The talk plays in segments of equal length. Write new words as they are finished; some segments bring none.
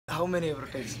How many ever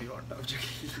takes do you want? I'm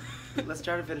joking. Let's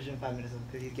try to finish in 5 minutes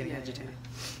because he's getting agitated.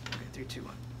 Yeah. Okay, 3, 2,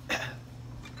 1.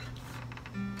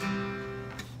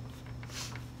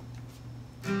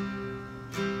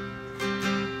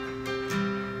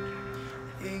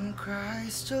 In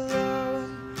Christ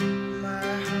alone,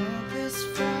 my hope is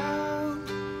found.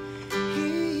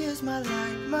 He is my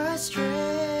light, my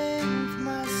strength,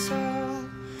 my song.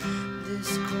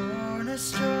 This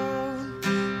cornerstone,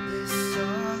 this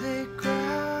solid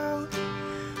ground,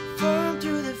 firm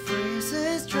through the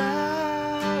freezes,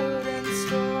 drought and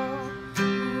storm.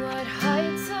 What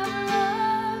heights of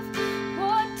love,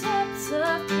 what depths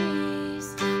of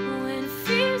peace, when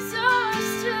fears are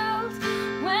stilled,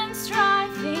 when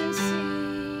striving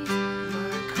cease.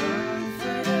 My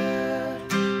comforter,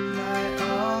 my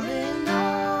all in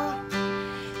all,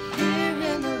 here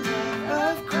in the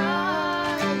love of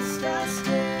Christ I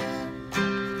stand.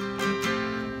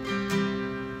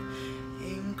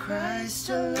 In Christ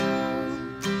alone,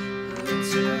 who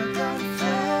took on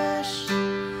flesh,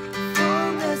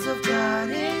 fullness of God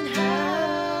in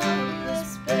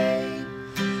helpless babe.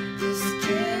 This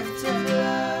gift of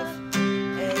love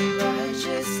and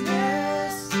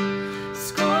righteousness,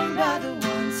 scorned by the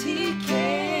ones he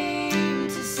came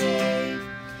to save.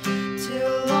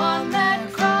 Till on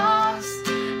that cross,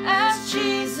 as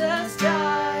Jesus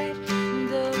died,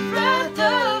 the wrath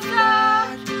of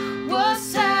God was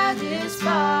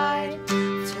satisfied.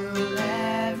 Till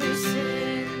every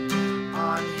sin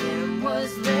on him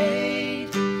was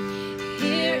laid.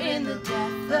 Here in the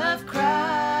death of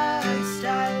Christ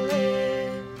I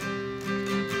live.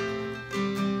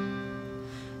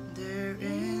 There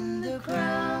in the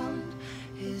ground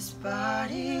his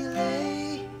body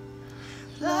lay,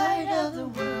 light of the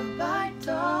world by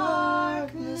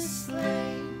darkness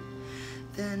slain.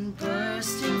 Then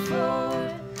bursting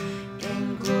forth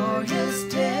in glorious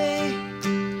day,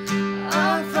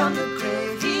 up from the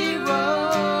grave he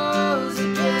rose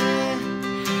again.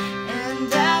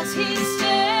 And as he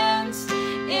stands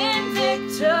in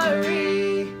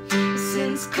victory,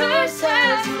 sin's curse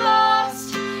has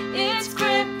lost its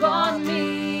grip on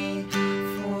me.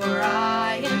 For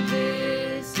I am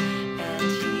his and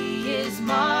he is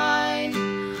mine,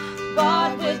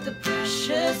 bought with the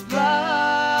precious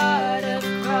blood of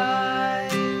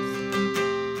Christ.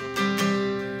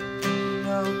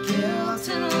 No guilt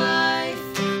in life,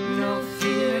 no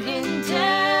fear in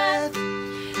death.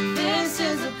 This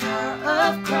is the power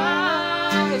of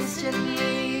Christ in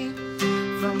me.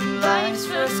 From life's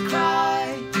first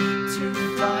cry to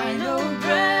final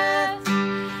breath,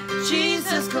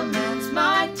 Jesus commands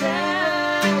my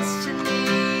destiny.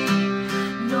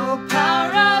 No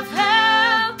power of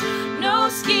hell, no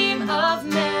scheme of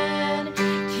man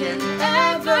can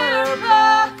ever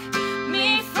pluck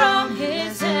me from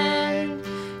his hand.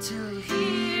 Till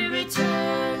he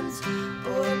returns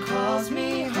or calls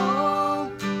me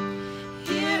home,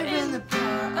 here in the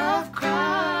power of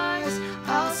Christ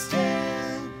I'll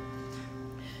stand.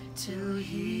 Till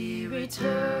he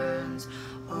returns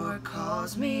or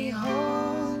calls me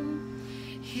home,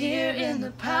 here in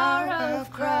the power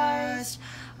of Christ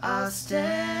I'll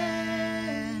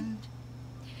stand.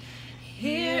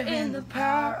 Here in the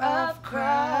power of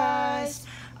Christ